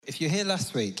If you're here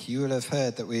last week, you will have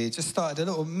heard that we just started a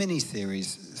little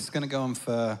mini-series. It's going to go on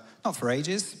for, not for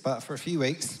ages, but for a few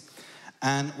weeks.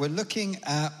 And we're looking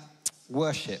at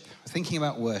worship. We're thinking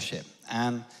about worship.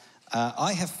 And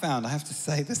I have to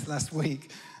say this last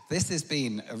week, this has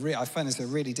been, I find this a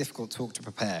really difficult talk to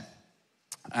prepare.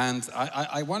 And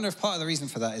I wonder if part of the reason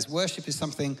for that is worship is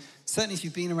something, certainly if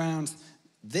you've been around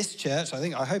this church,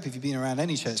 I hope if you've been around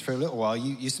any church for a little while,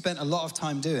 you spent a lot of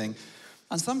time doing.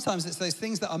 And sometimes it's those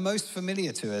things that are most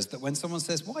familiar to us that when someone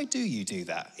says, why do you do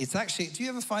that? It's actually, do you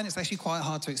ever find it's actually quite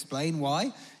hard to explain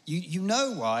why? You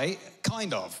know why,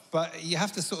 kind of, but you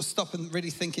have to sort of stop and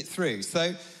really think it through.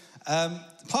 So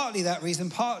partly that reason,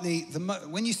 partly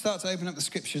when you start to open up the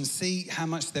scripture and see how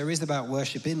much there is about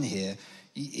worship in here,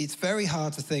 it's very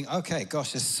hard to think, okay,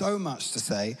 gosh, there's so much to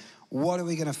say. What are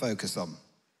we going to focus on?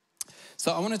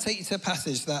 So I want to take you to a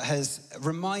passage that has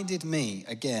reminded me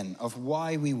again of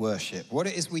why we worship, what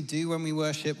it is we do when we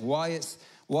worship, why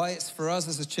it's for us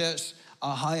as a church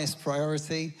our highest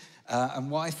priority,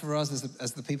 and why for us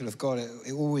as the people of God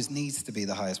it always needs to be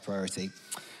the highest priority.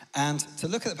 And to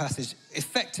look at the passage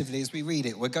effectively as we read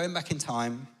it, we're going back in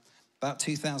time about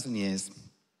 2,000 years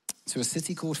to a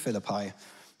city called Philippi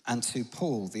and to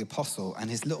Paul the apostle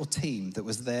and his little team that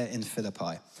was there in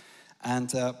Philippi.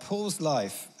 And Paul's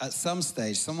life, at some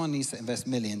stage, someone needs to invest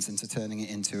millions into turning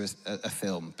it into a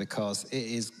film because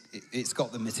it's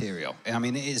got the material. I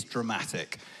mean, it is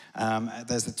dramatic.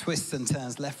 There's a twists and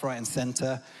turns left, right, and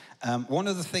center. One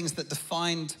of the things that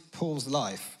defined Paul's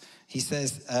life, he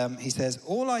says,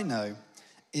 all I know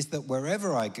is that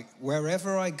wherever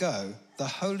I go, the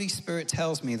Holy Spirit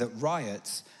tells me that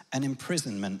riots and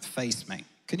imprisonment face me.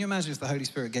 Can you imagine if the Holy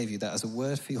Spirit gave you that as a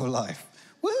word for your life?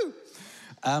 Woo!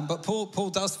 But Paul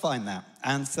does find that.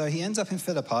 And so he ends up in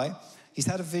Philippi. He's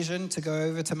had a vision to go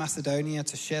over to Macedonia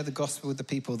to share the gospel with the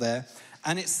people there.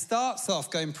 And it starts off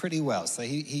going pretty well. So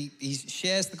he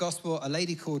shares the gospel. A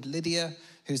lady called Lydia,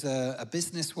 who's a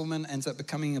businesswoman, ends up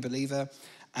becoming a believer.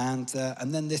 And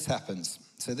then this happens.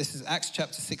 So this is Acts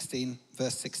chapter 16,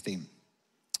 verse 16.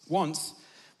 Once,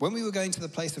 when we were going to the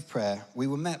place of prayer, we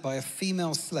were met by a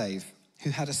female slave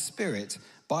who had a spirit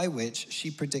by which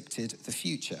she predicted the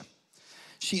future.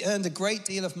 She earned a great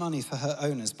deal of money for her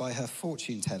owners by her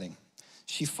fortune-telling.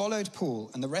 She followed Paul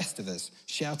and the rest of us,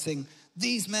 shouting,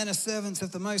 "These men are servants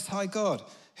of the Most High God,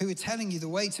 who are telling you the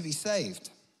way to be saved."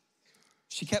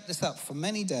 She kept this up for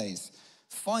many days.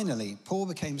 Finally, Paul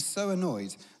became so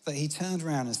annoyed that he turned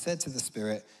around and said to the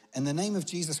spirit, "In the name of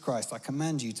Jesus Christ, I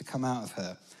command you to come out of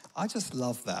her." I just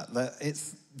love that.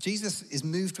 Jesus is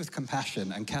moved with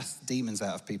compassion and casts demons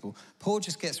out of people. Paul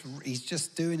he's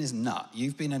just doing his nut.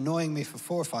 You've been annoying me for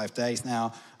 4 or 5 days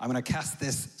now. I'm going to cast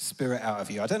this spirit out of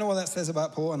you. I don't know what that says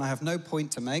about Paul, and I have no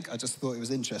point to make. I just thought it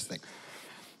was interesting.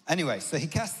 Anyway, so he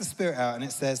casts the spirit out, and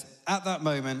it says, at that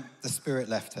moment, the spirit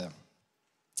left her.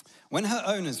 When her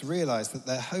owners realized that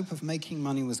their hope of making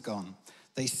money was gone,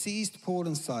 they seized Paul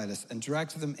and Silas and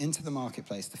dragged them into the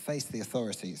marketplace to face the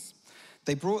authorities.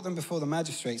 They brought them before the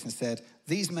magistrates and said,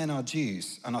 "These men are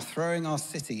Jews and are throwing our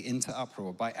city into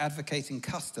uproar by advocating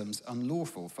customs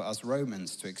unlawful for us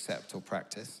Romans to accept or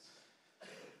practice."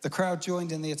 The crowd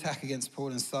joined in the attack against Paul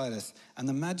and Silas, and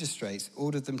the magistrates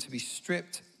ordered them to be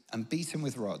stripped and beaten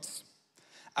with rods.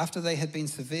 After they had been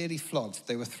severely flogged,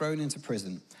 they were thrown into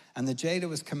prison, and the jailer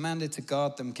was commanded to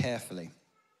guard them carefully.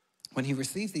 When he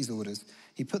received these orders,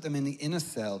 he put them in the inner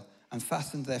cell and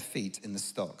fastened their feet in the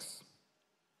stocks.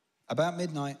 About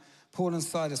midnight, Paul and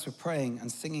Silas were praying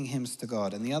and singing hymns to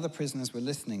God, and the other prisoners were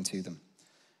listening to them.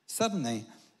 Suddenly,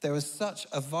 there was such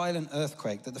a violent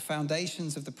earthquake that the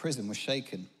foundations of the prison were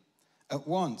shaken. At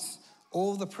once,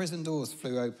 all the prison doors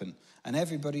flew open, and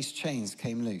everybody's chains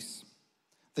came loose.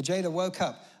 The jailer woke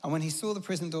up, and when he saw the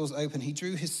prison doors open, he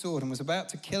drew his sword and was about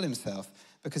to kill himself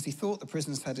because he thought the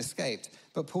prisoners had escaped.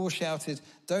 But Paul shouted,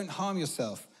 "Don't harm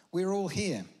yourself. We're all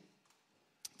here."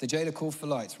 The jailer called for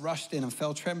lights, rushed in and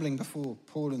fell trembling before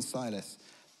Paul and Silas.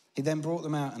 He then brought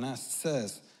them out and asked,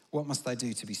 "Sirs, what must I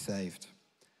do to be saved?"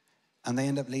 And they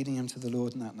end up leading him to the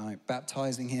Lord that night,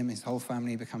 baptizing him. His whole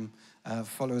family become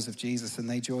followers of Jesus, and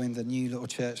they joined the new little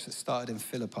church that started in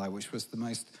Philippi, which was the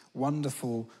most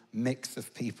wonderful mix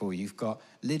of people. You've got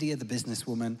Lydia, the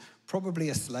businesswoman, probably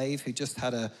a slave who just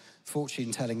had a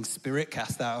fortune-telling spirit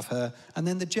cast out of her, and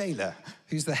then the jailer,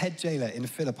 who's the head jailer in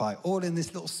Philippi, all in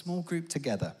this little small group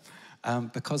together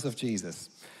because of Jesus.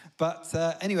 But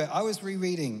anyway, I was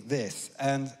rereading this,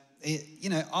 and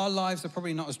our lives are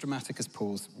probably not as dramatic as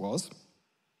Paul's was,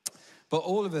 but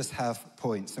all of us have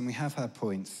points, and we have had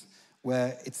points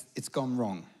where it's gone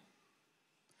wrong,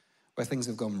 where things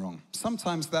have gone wrong.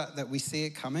 Sometimes that we see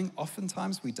it coming,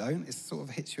 oftentimes we don't. It sort of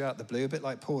hits you out the blue, a bit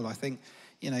like Paul. I think,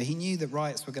 he knew that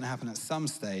riots were going to happen at some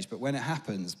stage, but when it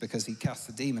happens, because he cast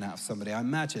a demon out of somebody, I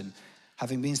imagine,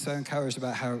 having been so encouraged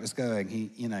about how it was going,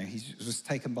 he was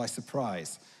taken by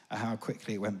surprise at how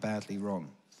quickly it went badly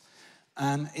wrong.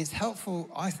 And it's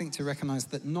helpful, I think, to recognize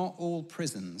that not all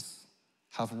prisons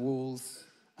have walls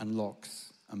and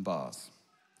locks and bars.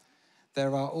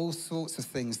 There are all sorts of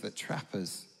things that trap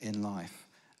us in life,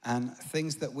 and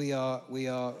things that we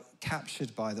are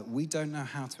captured by that we don't know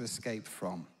how to escape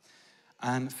from.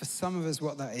 And for some of us,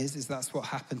 what that is that's what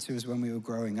happened to us when we were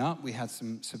growing up. We had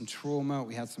some trauma,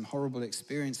 we had some horrible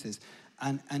experiences.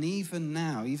 And even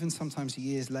now, even sometimes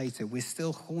years later, we're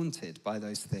still haunted by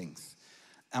those things.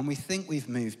 And we think we've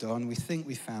moved on, we think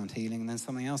we've found healing, and then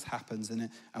something else happens and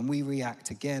we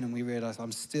react again, and we realize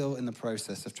I'm still in the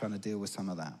process of trying to deal with some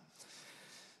of that.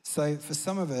 So for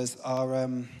some of us,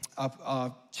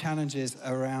 our challenges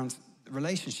around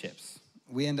relationships.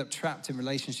 We end up trapped in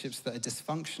relationships that are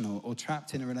dysfunctional, or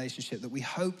trapped in a relationship that we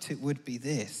hoped it would be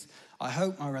this. I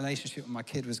hoped my relationship with my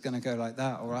kid was going to go like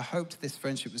that, or I hoped this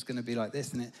friendship was going to be like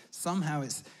this, and somehow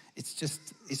it's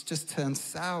just turned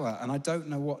sour, and I don't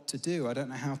know what to do. I don't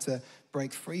know how to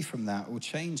break free from that or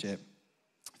change it.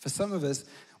 For some of us,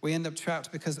 we end up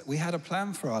trapped because we had a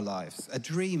plan for our lives, a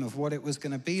dream of what it was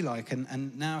going to be like,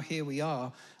 and now here we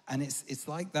are, and it's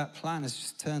like that plan has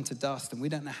just turned to dust, and we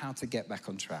don't know how to get back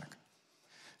on track.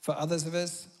 For others of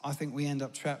us, I think we end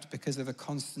up trapped because of a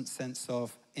constant sense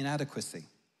of inadequacy.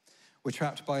 We're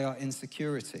trapped by our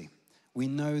insecurity. We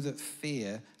know that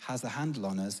fear has a handle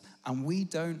on us, and we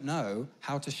don't know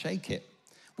how to shake it.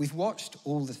 We've watched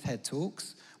all the TED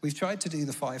Talks. We've tried to do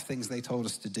the 5 things they told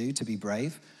us to do to be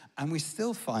brave, and we're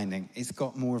still finding it's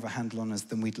got more of a handle on us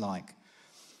than we'd like.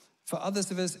 For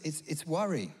others of us, it's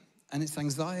worry and it's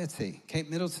anxiety. Kate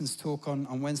Middleton's talk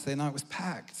on Wednesday night was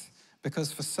packed,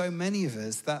 because for so many of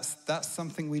us, that's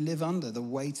something we live under, the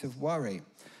weight of worry.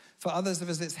 For others of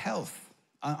us, it's health.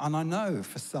 And I know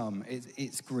for some,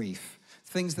 it's grief.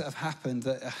 Things that have happened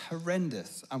that are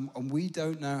horrendous, and we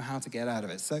don't know how to get out of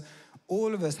it. So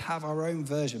all of us have our own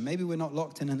version. Maybe we're not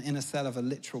locked in an inner cell of a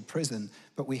literal prison,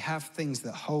 but we have things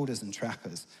that hold us and trap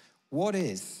us. What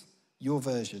is your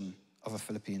version of a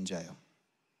Philippian jail?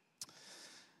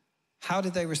 How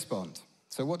did they respond?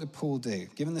 So what did Paul do?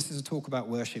 Given this is a talk about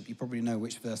worship, you probably know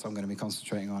which verse I'm going to be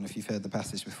concentrating on if you've heard the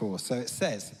passage before. So it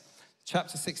says,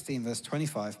 chapter 16, verse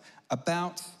 25,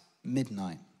 about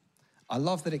midnight. I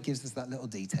love that it gives us that little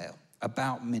detail.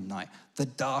 About midnight, the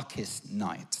darkest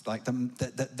night, like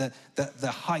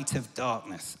the height of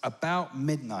darkness. About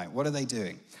midnight, what are they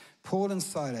doing? Paul and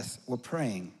Silas were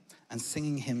praying and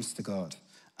singing hymns to God,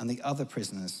 and the other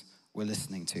prisoners were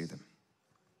listening to them.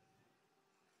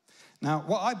 Now,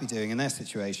 what I'd be doing in their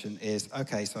situation is,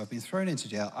 okay, so I've been thrown into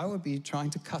jail. I would be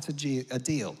trying to cut a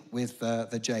deal with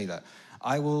the jailer.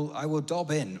 I will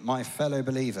dob in my fellow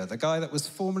believer, the guy that was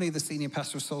formerly the senior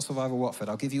pastor of Soul Survivor Watford.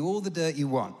 I'll give you all the dirt you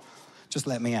want. Just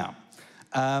let me out.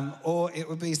 Or it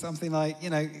would be something like,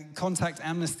 contact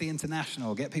Amnesty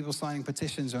International, get people signing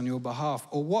petitions on your behalf,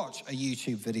 or watch a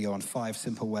YouTube video on 5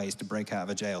 simple ways to break out of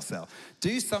a jail cell.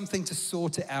 Do something to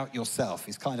sort it out yourself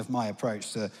is kind of my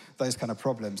approach to those kind of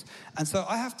problems. And so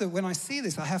when I see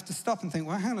this, I have to stop and think,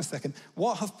 well, hang on a second.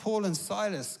 What have Paul and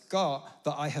Silas got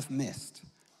that I have missed?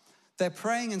 They're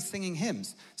praying and singing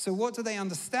hymns. So what do they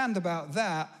understand about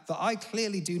that I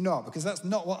clearly do not? Because that's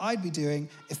not what I'd be doing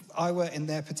if I were in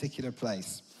their particular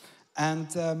place. And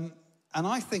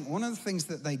I think one of the things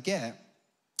that they get,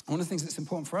 one of the things that's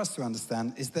important for us to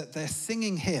understand, is that they're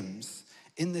singing hymns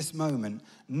in this moment,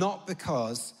 not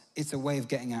because it's a way of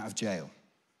getting out of jail.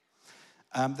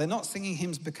 They're not singing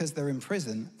hymns because they're in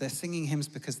prison. They're singing hymns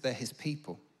because they're his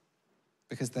people,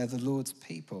 because they're the Lord's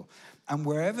people. And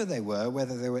wherever they were,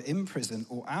 whether they were in prison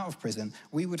or out of prison,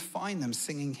 we would find them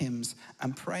singing hymns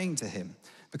and praying to him,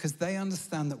 because they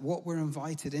understand that what we're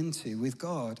invited into with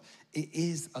God, it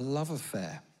is a love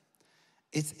affair.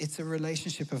 It's a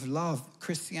relationship of love.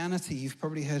 Christianity, you've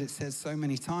probably heard it said so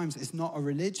many times, is not a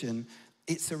religion,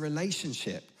 it's a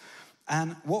relationship.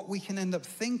 And what we can end up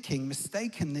thinking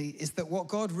mistakenly is that what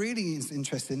God really is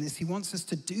interested in is he wants us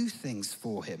to do things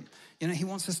for him. He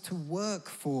wants us to work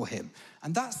for him.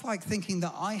 And that's like thinking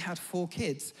that I had 4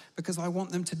 kids because I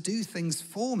want them to do things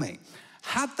for me.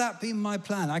 Had that been my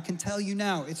plan, I can tell you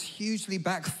now, it's hugely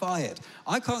backfired.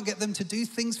 I can't get them to do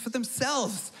things for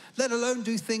themselves, let alone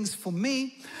do things for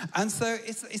me. And so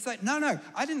it's like, no,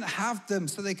 I didn't have them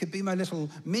so they could be my little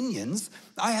minions.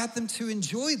 I had them to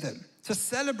enjoy them, to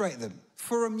celebrate them,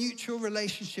 for a mutual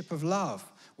relationship of love.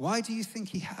 Why do you think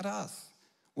he had us?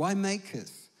 Why make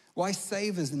us? Why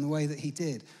save us in the way that he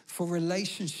did? For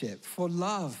relationship, for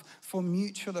love, for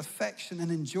mutual affection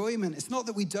and enjoyment. It's not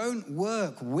that we don't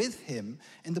work with him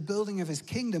in the building of his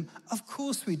kingdom. Of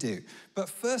course we do. But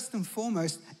first and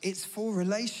foremost, it's for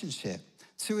relationship,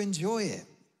 to enjoy it.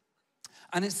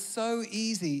 And it's so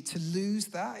easy to lose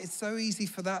that. It's so easy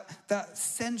for that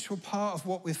central part of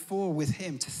what we're for with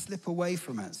him to slip away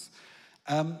from us.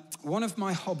 One of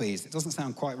my hobbies, it doesn't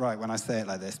sound quite right when I say it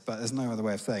like this, but there's no other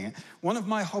way of saying it. One of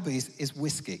my hobbies is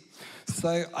whiskey.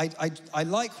 So I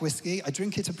like whiskey. I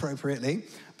drink it appropriately,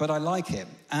 but I like it.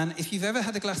 And if you've ever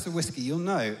had a glass of whiskey, you'll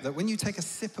know that when you take a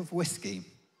sip of whiskey,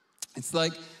 it's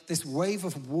like this wave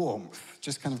of warmth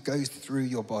just kind of goes through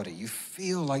your body. You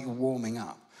feel like you're warming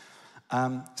up.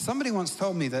 Somebody once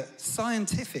told me that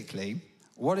scientifically,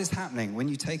 what is happening when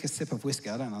you take a sip of whiskey,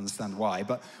 I don't understand why,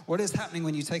 but what is happening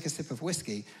when you take a sip of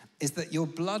whiskey is that your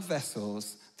blood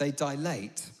vessels, they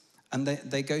dilate and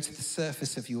they go to the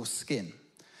surface of your skin.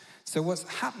 So what's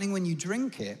happening when you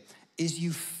drink it is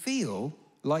you feel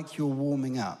like you're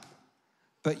warming up,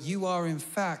 but you are in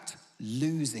fact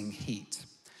losing heat.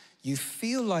 You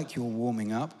feel like you're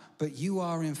warming up, but you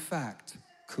are in fact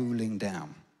cooling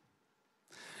down.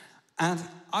 And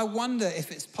I wonder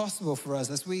if it's possible for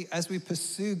us as we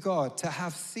pursue God to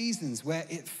have seasons where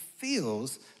it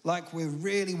feels like we're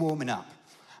really warming up.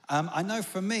 I know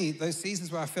for me, those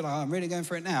seasons where I feel like I'm really going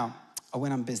for it now are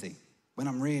when I'm busy, when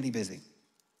I'm really busy.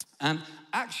 And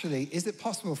actually, is it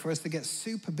possible for us to get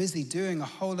super busy doing a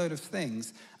whole load of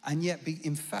things and yet be,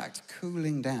 in fact,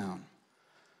 cooling down?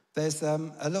 There's a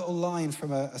little line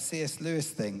from a C.S. Lewis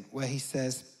thing where he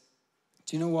says,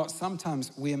 do you know what?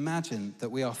 Sometimes we imagine that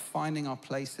we are finding our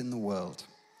place in the world.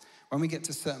 When we get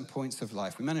to certain points of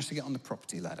life, we manage to get on the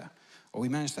property ladder, or we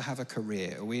manage to have a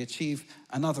career, or we achieve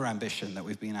another ambition that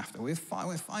we've been after. We're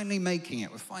finally making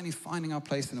it. We're finally finding our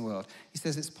place in the world. He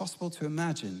says it's possible to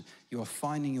imagine you are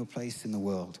finding your place in the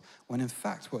world, when in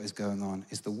fact what is going on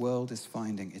is the world is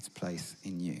finding its place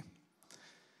in you.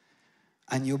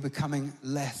 And you're becoming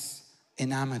less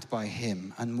enamored by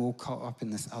him and more caught up in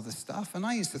this other stuff. And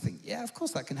I used to think, yeah, of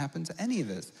course that can happen to any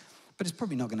of us, but it's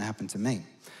probably not going to happen to me.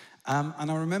 And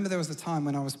I remember there was a time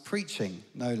when I was preaching,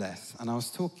 no less, and I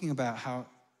was talking about how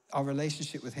our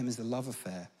relationship with him is a love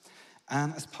affair.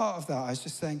 And as part of that, I was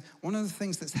just saying, one of the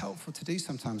things that's helpful to do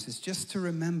sometimes is just to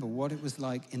remember what it was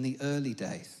like in the early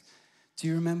days. Do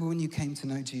you remember when you came to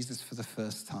know Jesus for the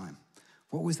first time?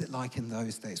 What was it like in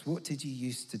those days? What did you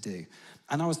used to do?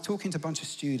 And I was talking to a bunch of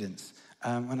students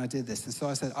when I did this. And so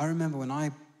I said, I remember when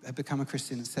I had become a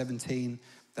Christian at 17,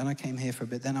 then I came here for a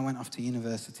bit, then I went off to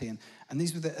university. And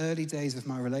these were the early days of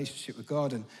my relationship with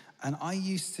God. And I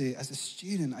used to, as a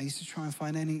student, I used to try and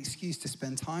find any excuse to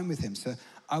spend time with him. So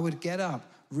I would get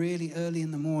up really early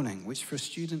in the morning, which for a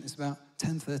student is about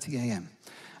 10:30 a.m.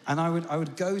 And I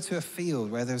would go to a field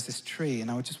where there was this tree,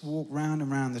 and I would just walk round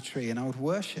and round the tree, and I would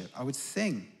worship. I would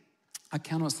sing. I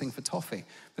cannot sing for toffee,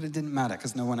 but it didn't matter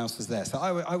because no one else was there. So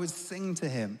I would sing to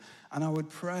him, and I would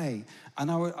pray,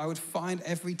 and I would find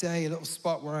every day a little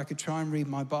spot where I could try and read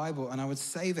my Bible, and I would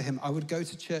savor him. I would go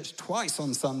to church twice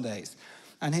on Sundays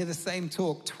and hear the same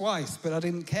talk twice, but I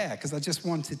didn't care because I just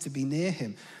wanted to be near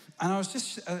him. And I was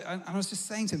just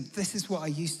saying to him, this is what I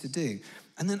used to do.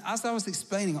 And then as I was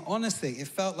explaining, honestly, it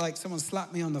felt like someone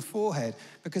slapped me on the forehead,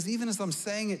 because even as I'm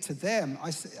saying it to them,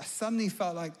 I suddenly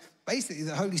felt like basically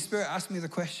the Holy Spirit asked me the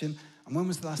question, and when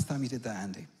was the last time you did that,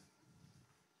 Andy?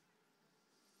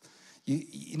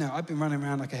 You know, I've been running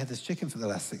around like a headless chicken for the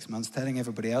last 6 months telling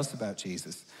everybody else about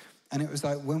Jesus. And it was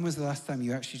like, when was the last time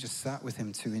you actually just sat with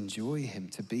him to enjoy him,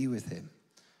 to be with him?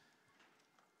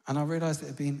 And I realized it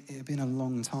had been a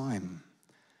long time.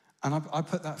 And I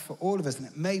put that for all of us,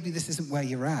 and maybe this isn't where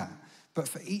you're at, but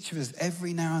for each of us,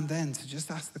 every now and then, to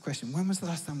just ask the question, when was the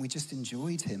last time we just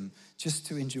enjoyed him, just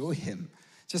to enjoy him,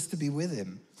 just to be with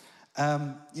him?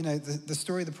 You know, the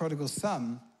story of the prodigal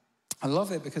son, I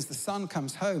love it because the son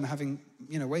comes home having,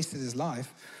 you know, wasted his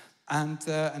life,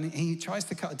 and he tries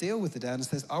to cut a deal with the dad and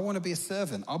says, I want to be a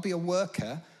servant, I'll be a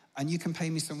worker, and you can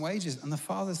pay me some wages. And the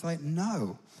father's like,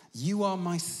 no, you are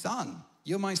my son.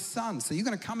 You're my son. So you're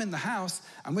going to come in the house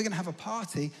and we're going to have a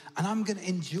party and I'm going to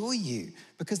enjoy you,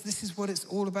 because this is what it's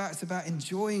all about. It's about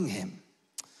enjoying him.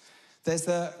 There's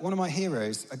one of my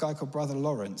heroes, a guy called Brother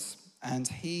Lawrence, and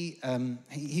he's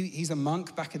a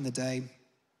monk back in the day.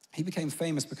 He became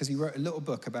famous because he wrote a little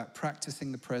book about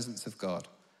practicing the presence of God.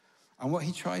 And what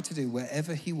he tried to do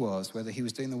wherever he was, whether he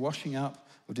was doing the washing up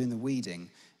or doing the weeding,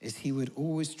 is he would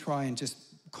always try and just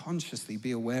consciously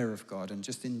be aware of God and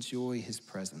just enjoy his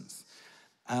presence.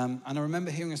 And I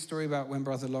remember hearing a story about when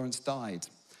Brother Lawrence died.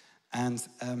 And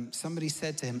somebody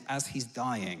said to him as he's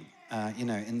dying,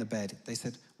 in the bed, they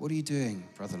said, "What are you doing,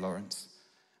 Brother Lawrence?"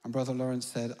 And Brother Lawrence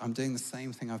said, "I'm doing the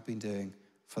same thing I've been doing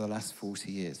for the last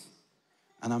 40 years.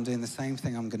 And I'm doing the same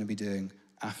thing I'm going to be doing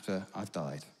after I've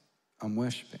died. I'm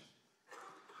worshiping."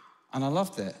 And I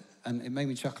loved it. And it made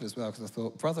me chuckle as well, because I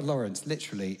thought, Brother Lawrence,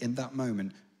 literally, in that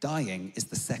moment, dying is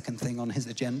the second thing on his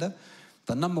agenda.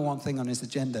 The number one thing on his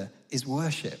agenda is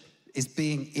worship, is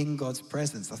being in God's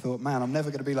presence. I thought, man, I'm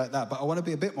never going to be like that, but I want to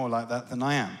be a bit more like that than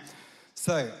I am.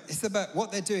 So it's about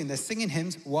what they're doing. They're singing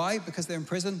hymns. Why? Because they're in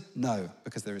prison? No,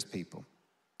 because they're his people.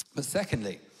 But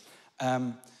secondly,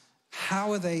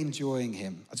 how are they enjoying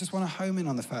him? I just want to home in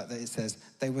on the fact that it says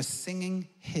they were singing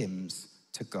hymns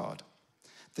to God.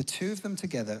 The two of them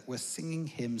together were singing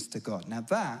hymns to God. Now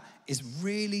that is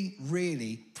really,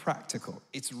 really practical.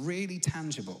 It's really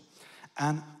tangible.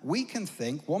 And we can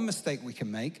think, one mistake we can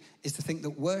make is to think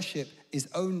that worship is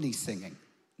only singing.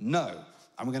 No,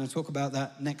 and we're going to talk about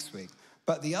that next week.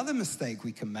 But the other mistake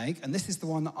we can make, and this is the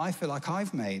one that I feel like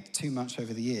I've made too much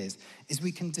over the years, is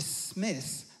we can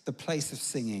dismiss the place of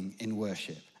singing in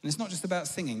worship. And it's not just about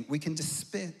singing. We can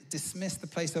dismiss the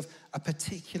place of a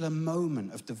particular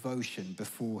moment of devotion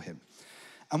before him.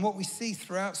 And what we see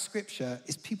throughout Scripture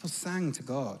is people sang to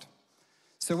God.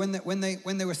 So when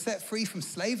they were set free from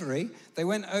slavery, they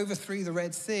went over through the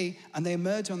Red Sea and they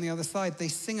emerge on the other side. They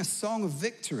sing a song of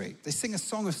victory. They sing a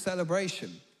song of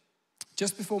celebration.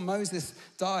 Just before Moses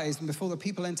dies and before the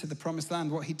people enter the promised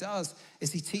land, what he does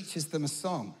is he teaches them a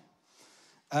song.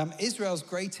 Israel's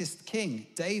greatest king,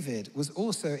 David, was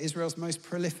also Israel's most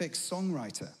prolific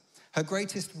songwriter. Her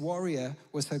greatest warrior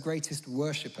was her greatest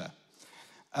worshiper.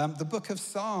 The book of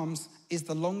Psalms is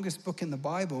the longest book in the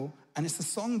Bible, and it's a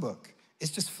songbook. It's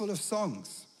just full of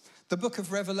songs. The book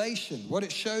of Revelation, what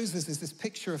it shows us is this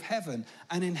picture of heaven,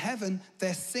 and in heaven,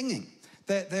 they're singing.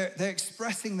 They're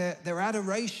expressing their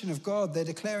adoration of God. They're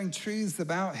declaring truths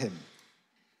about him.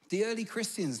 The early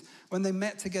Christians, when they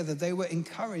met together, they were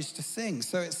encouraged to sing.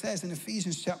 So it says in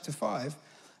Ephesians chapter 5,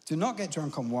 "Do not get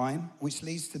drunk on wine, which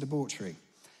leads to debauchery.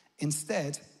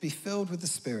 Instead, be filled with the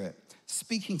Spirit,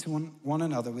 speaking to one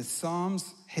another with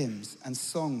psalms, hymns, and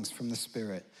songs from the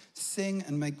Spirit. Sing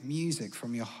and make music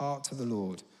from your heart to the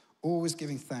Lord, always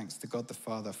giving thanks to God the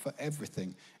Father for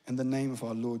everything in the name of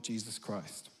our Lord Jesus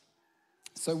Christ."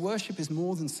 So worship is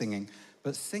more than singing,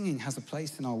 but singing has a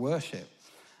place in our worship.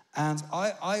 And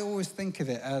I always think of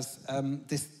it as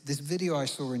this video I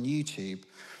saw on YouTube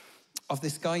of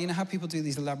this guy. You know how people do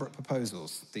these elaborate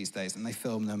proposals these days, and they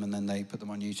film them and then they put them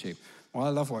on YouTube? Well, I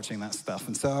love watching that stuff.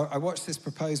 And so I watched this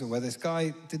proposal where this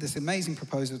guy did this amazing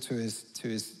proposal to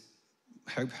his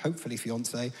hopefully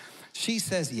fiance. She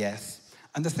says yes.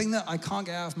 And the thing that I can't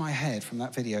get out of my head from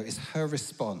that video is her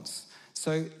response.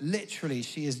 So literally,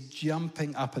 she is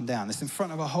jumping up and down. It's in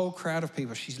front of a whole crowd of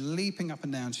people. She's leaping up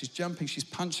and down. She's jumping. She's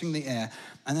punching the air.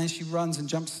 And then she runs and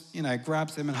jumps,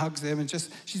 grabs him and hugs him. And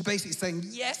she's basically saying,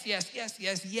 yes, yes, yes,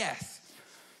 yes, yes.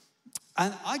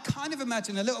 And I kind of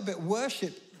imagine a little bit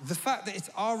worship, the fact that it's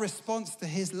our response to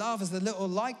his love is a little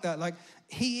like that. Like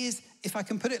he is, if I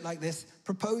can put it like this,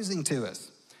 proposing to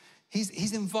us.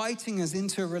 He's inviting us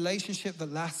into a relationship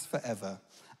that lasts forever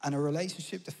and a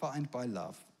relationship defined by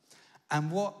love. And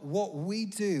what we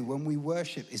do when we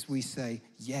worship is we say,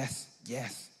 yes,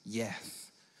 yes,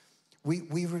 yes.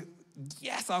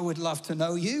 Yes, I would love to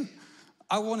know you.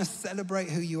 I want to celebrate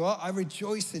who you are. I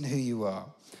rejoice in who you are.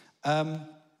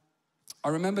 I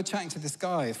remember chatting to this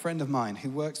guy, a friend of mine, who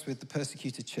works with the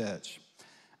persecuted church.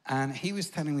 And he was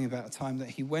telling me about a time that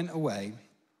he went away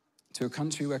to a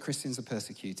country where Christians are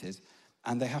persecuted,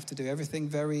 and they have to do everything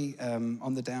very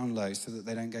on the down low so that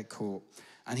they don't get caught.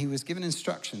 And he was given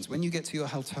instructions. When you get to your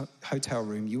hotel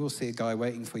room, you will see a guy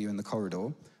waiting for you in the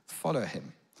corridor. Follow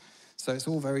him. So it's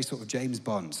all very sort of James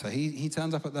Bond. So he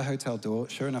turns up at the hotel door.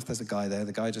 Sure enough, there's a guy there.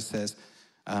 The guy just says,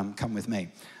 come with me.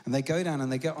 And they go down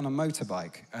and they get on a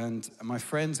motorbike. And my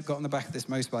friends got on the back of this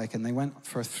motorbike and they went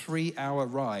for a 3-hour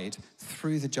ride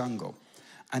through the jungle.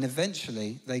 And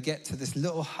eventually they get to this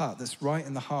little hut that's right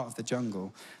in the heart of the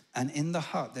jungle. And in the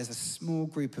hut, there's a small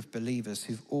group of believers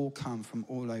who've all come from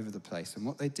all over the place. And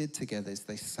what they did together is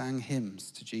they sang hymns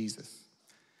to Jesus.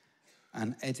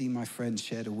 And Eddie, my friend,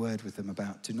 shared a word with them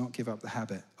about do not give up the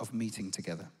habit of meeting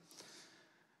together.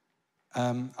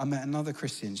 I met another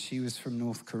Christian. She was from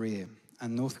North Korea.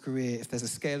 And North Korea, if there's a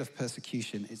scale of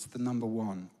persecution, it's the number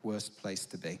one worst place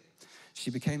to be. She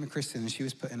became a Christian and she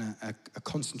was put in a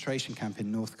concentration camp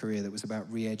in North Korea that was about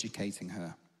re-educating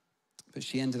her. But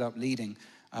she ended up leading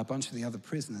a bunch of the other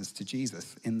prisoners to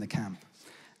Jesus in the camp.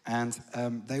 And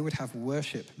they would have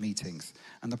worship meetings.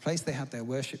 And the place they had their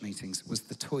worship meetings was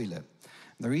the toilet.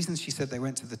 The reason she said they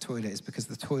went to the toilet is because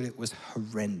the toilet was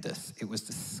horrendous. It was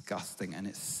disgusting and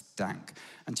it stank.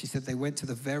 And she said they went to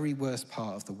the very worst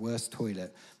part of the worst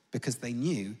toilet because they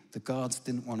knew the guards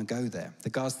didn't want to go there.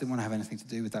 The guards didn't want to have anything to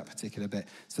do with that particular bit.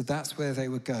 So that's where they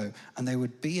would go. And they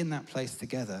would be in that place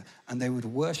together and they would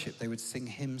worship. They would sing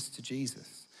hymns to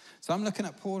Jesus. So I'm looking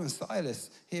at Paul and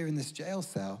Silas here in this jail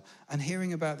cell and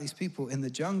hearing about these people in the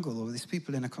jungle or these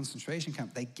people in a concentration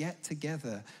camp. They get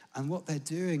together and what they're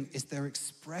doing is they're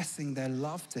expressing their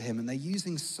love to him and they're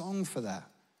using song for that.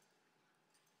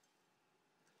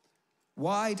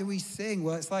 Why do we sing?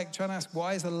 Well, it's like trying to ask,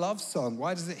 why is a love song?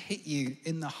 Why does it hit you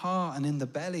in the heart and in the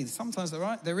belly? Sometimes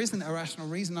there isn't a rational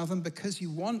reason other than because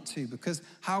you want to, because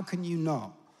how can you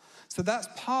not? So that's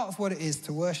part of what it is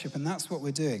to worship and that's what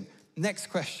we're doing. Next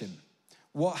question,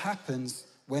 what happens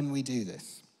when we do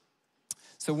this?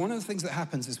 So one of the things that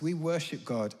happens as we worship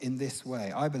God in this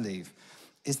way, I believe,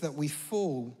 is that we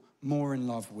fall more in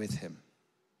love with him.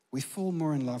 We fall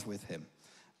more in love with him.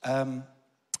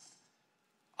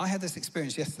 I had this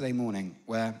experience yesterday morning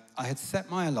where I had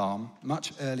set my alarm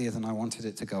much earlier than I wanted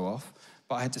it to go off,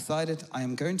 but I had decided I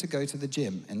am going to go to the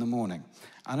gym in the morning.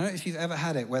 I don't know if you've ever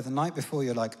had it where the night before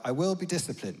you're like, I will be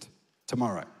disciplined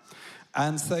tomorrow.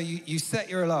 And so you set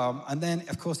your alarm and then,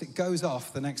 of course, it goes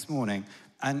off the next morning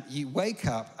and you wake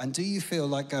up and do you feel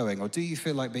like going or do you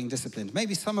feel like being disciplined?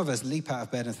 Maybe some of us leap out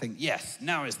of bed and think, yes,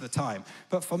 now is the time.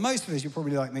 But for most of us, you're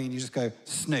probably like me and you just go,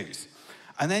 snooze.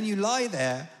 And then you lie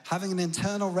there having an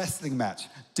internal wrestling match.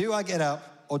 Do I get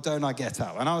up or don't I get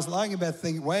up? And I was lying in bed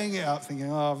weighing it up,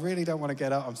 thinking, oh, I really don't want to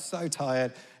get up. I'm so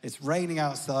tired. It's raining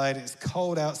outside. It's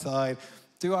cold outside.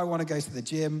 Do I want to go to the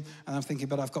gym? And I'm thinking,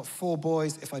 but I've got 4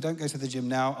 boys. If I don't go to the gym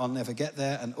now, I'll never get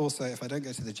there. And also, if I don't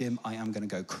go to the gym, I am going to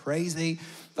go crazy.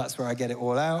 That's where I get it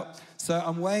all out. So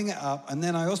I'm weighing it up. And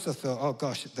then I also thought, oh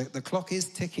gosh, the clock is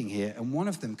ticking here. And one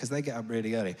of them, because they get up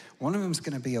really early, one of them's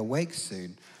going to be awake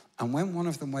soon. And when one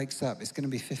of them wakes up, it's going to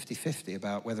be 50-50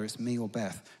 about whether it's me or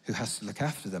Beth who has to look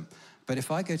after them. But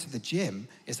if I go to the gym,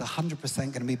 it's 100%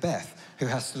 going to be Beth who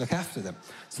has to look after them.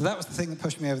 So that was the thing that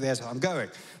pushed me over the edge. I'm going.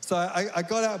 So I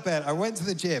got out of bed, I went to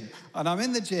the gym, and I'm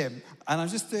in the gym, and I'm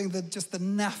just doing the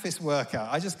naffest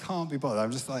workout. I just can't be bothered.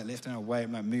 I'm just like lifting a weight,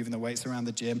 I'm like moving the weights around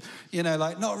the gym, you know,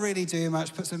 like not really doing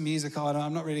much, put some music on,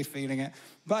 I'm not really feeling it.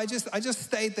 But I just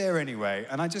stayed there anyway,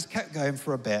 and I just kept going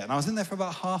for a bit. And I was in there for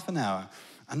about half an hour,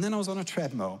 and then I was on a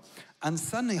treadmill, and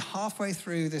suddenly halfway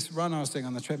through this run I was doing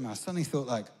on the treadmill, I suddenly thought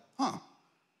like,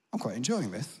 I'm quite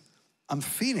enjoying this. I'm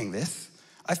feeling this.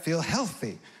 I feel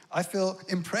healthy. I feel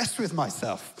impressed with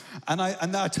myself. And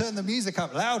now I turn the music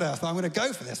up louder. I thought, I'm going to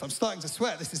go for this. I'm starting to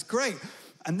sweat. This is great.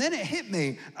 And then it hit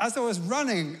me as I was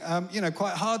running,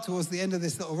 quite hard towards the end of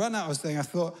this little run out I was doing. I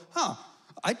thought,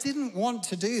 I didn't want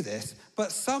to do this,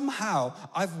 but somehow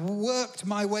I've worked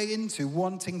my way into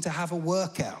wanting to have a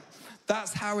workout.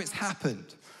 That's how it's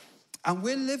happened. And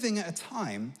we're living at a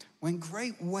time when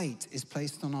great weight is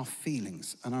placed on our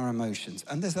feelings and our emotions.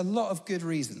 And there's a lot of good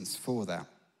reasons for that.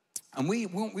 And we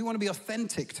want to be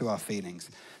authentic to our feelings.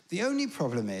 The only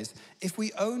problem is, if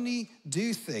we only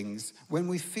do things when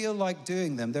we feel like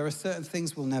doing them, there are certain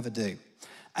things we'll never do.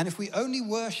 And if we only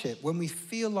worship when we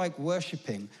feel like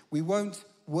worshiping, we won't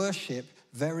worship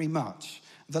very much.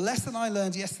 The lesson I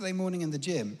learned yesterday morning in the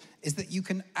gym is that you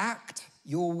can act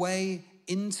your way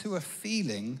into a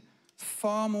feeling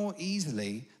far more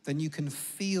easily than you can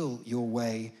feel your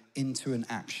way into an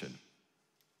action.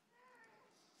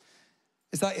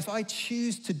 It's like if I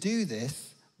choose to do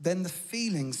this, then the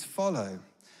feelings follow.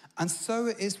 And so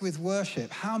it is with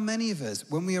worship. How many of us,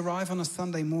 when we arrive on a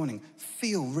Sunday morning,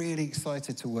 feel really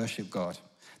excited to worship God?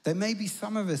 There may be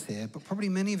some of us here, but probably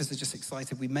many of us are just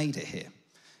excited we made it here.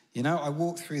 You know, I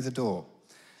walked through the door.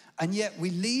 And yet we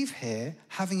leave here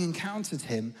having encountered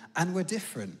him and we're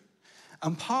different.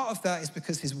 And part of that is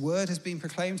because his word has been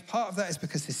proclaimed. Part of that is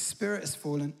because his spirit has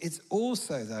fallen. It's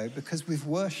also, though, because we've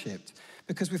worshipped,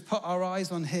 because we've put our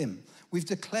eyes on him. We've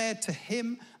declared to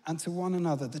him and to one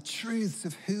another the truths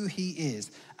of who he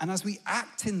is. And as we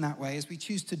act in that way, as we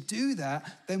choose to do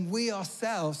that, then we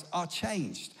ourselves are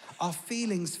changed. Our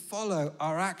feelings follow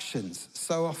our actions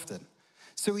so often.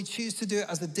 So we choose to do it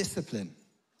as a discipline.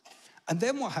 And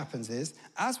then what happens is,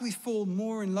 as we fall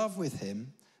more in love with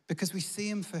him, because we see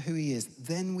him for who he is,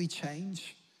 then we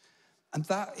change. And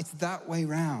it's that way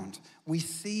round. We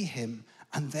see him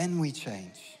and then we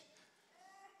change.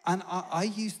 And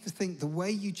I used to think the way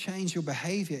you change your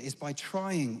behavior is by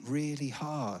trying really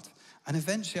hard. And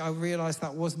eventually I realized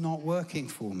that was not working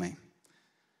for me.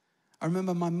 I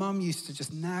remember my mum used to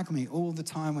just nag me all the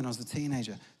time when I was a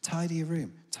teenager. tidy your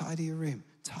room, tidy your room,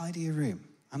 tidy your room.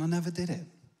 And I never did it.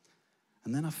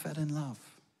 And then I fell in love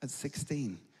at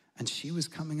 16. And she was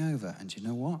coming over. And you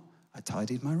know what? I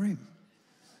tidied my room.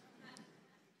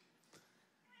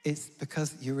 It's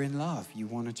because you're in love. You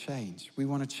want to change. We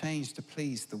want to change to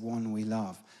please the one we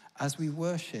love. As we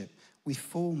worship, we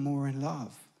fall more in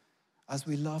love. As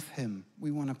we love him,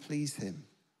 we want to please him.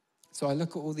 So I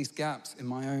look at all these gaps in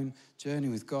my own journey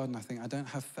with God and I think, I don't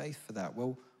have faith for that.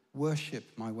 Well, worship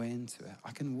my way into it.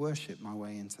 I can worship my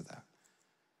way into that.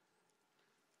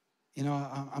 You know,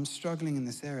 I'm struggling in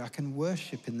this area. I can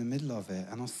worship in the middle of it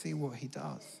and I'll see what he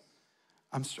does.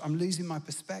 I'm losing my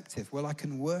perspective. Well, I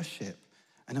can worship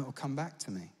and it will come back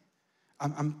to me.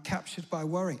 I'm captured by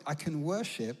worry. I can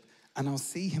worship and I'll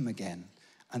see him again.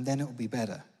 And then it'll be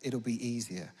better. It'll be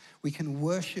easier. We can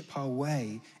worship our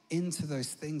way into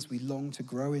those things we long to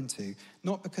grow into,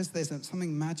 not because there's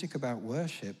something magic about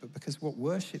worship, but because what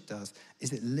worship does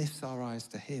is it lifts our eyes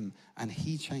to him and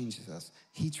he changes us.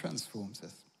 He transforms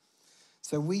us.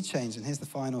 So we change, and here's the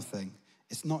final thing.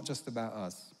 It's not just about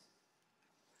us.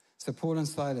 So Paul and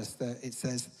Silas, it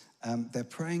says, they're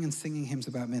praying and singing hymns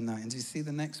about midnight. And do you see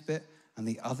the next bit? And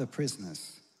the other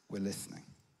prisoners were listening.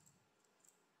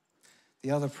 The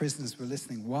other prisoners were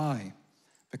listening. Why?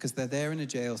 Because they're there in a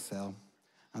jail cell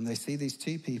and they see these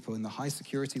two people in the high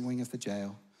security wing of the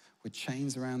jail with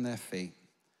chains around their feet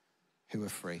who are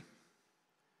free.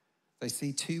 They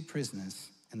see two prisoners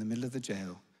in the middle of the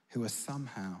jail who are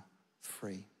somehow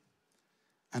free.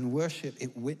 And worship,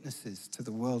 it witnesses to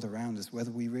the world around us,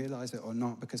 whether we realize it or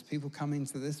not, because people come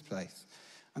into this place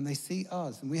and they see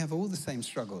us and we have all the same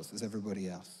struggles as everybody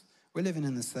else. We're living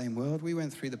in the same world. We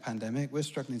went through the pandemic. We're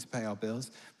struggling to pay our bills.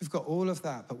 We've got all of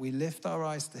that, but we lift our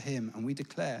eyes to him and we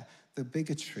declare the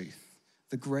bigger truth,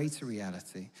 the greater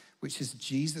reality, which is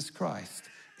Jesus Christ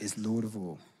is Lord of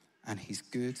all, and he's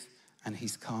good and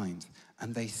he's kind.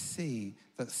 And they see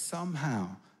that somehow,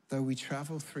 though we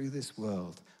travel through this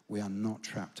world, we are not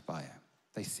trapped by it.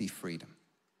 They see freedom.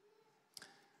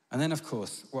 And then, of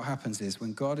course, what happens is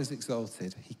when God is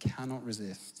exalted, he cannot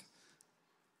resist.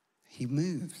 He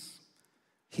moves.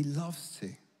 He loves to.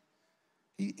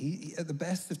 He, at the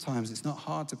best of times, it's not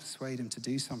hard to persuade him to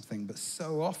do something, but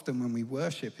so often when we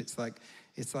worship, it's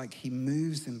like he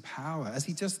moves in power, as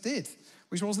he just did,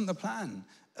 which wasn't the plan.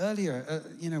 Earlier,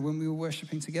 when we were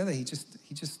worshiping together, he just,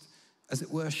 as it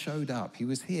were, showed up. He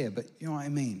was here, but you know what I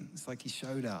mean? It's like he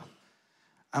showed up.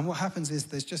 And what happens is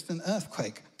there's just an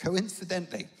earthquake,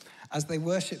 coincidentally. As they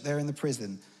worship there in the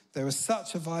prison, there was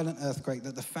such a violent earthquake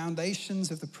that the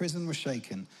foundations of the prison were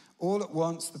shaken. All at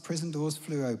once, the prison doors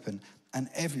flew open and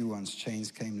everyone's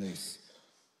chains came loose.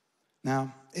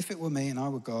 Now, if it were me and I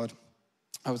were God,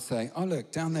 I would say, oh,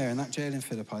 look, down there in that jail in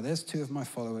Philippi, there's two of my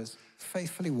followers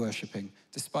faithfully worshiping,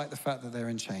 despite the fact that they're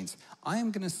in chains. I am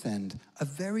going to send a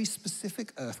very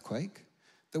specific earthquake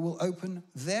that will open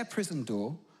their prison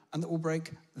door and that will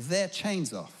break their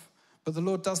chains off. But the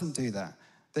Lord doesn't do that.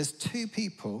 There's two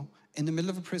people in the middle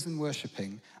of a prison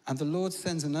worshiping, and the Lord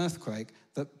sends an earthquake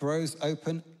that blows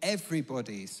open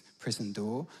everybody's prison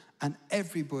door and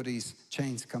everybody's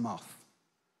chains come off.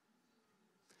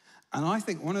 And I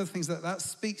think one of the things that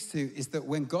speaks to is that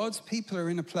when God's people are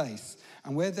in a place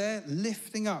and where they're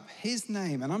lifting up his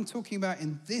name, and I'm talking about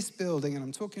in this building, and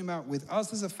I'm talking about with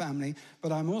us as a family,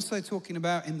 but I'm also talking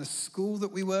about in the school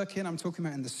that we work in, I'm talking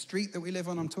about in the street that we live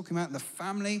on, I'm talking about the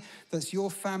family that's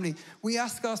your family. We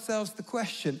ask ourselves the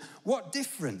question, what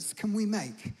difference can we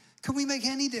make? Can we make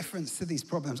any difference to these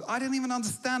problems? I don't even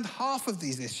understand half of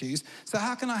these issues, so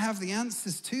how can I have the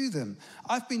answers to them?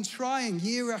 I've been trying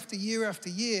year after year after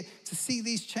year to see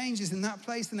these changes in that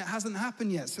place, and it hasn't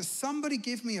happened yet. So somebody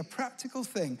give me a practical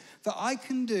thing that I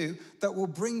can do that will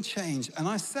bring change. And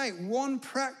I say one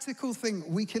practical thing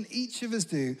we can each of us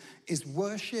do is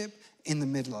worship in the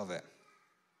middle of it.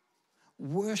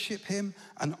 Worship him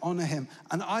and honor him.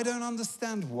 And I don't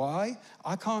understand why.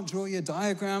 I can't draw you a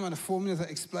diagram and a formula that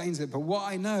explains it. But what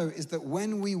I know is that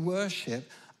when we worship,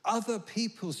 other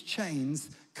people's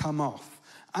chains come off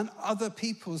and other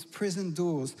people's prison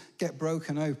doors get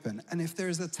broken open. And if there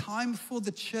is a time for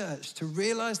the church to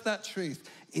realize that truth,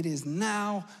 it is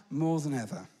now more than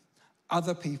ever.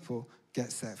 Other people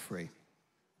get set free.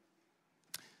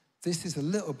 This is a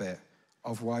little bit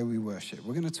of why we worship.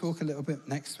 We're going to talk a little bit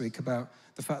next week about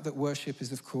the fact that worship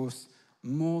is, of course,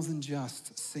 more than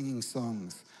just singing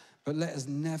songs. But let us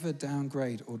never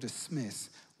downgrade or dismiss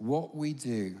what we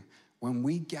do when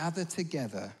we gather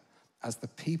together as the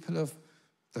people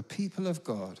of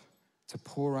God to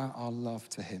pour out our love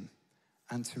to him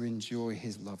and to enjoy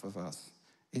his love of us.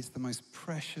 It's the most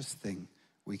precious thing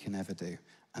we can ever do.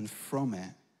 And from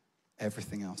it,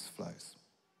 everything else flows.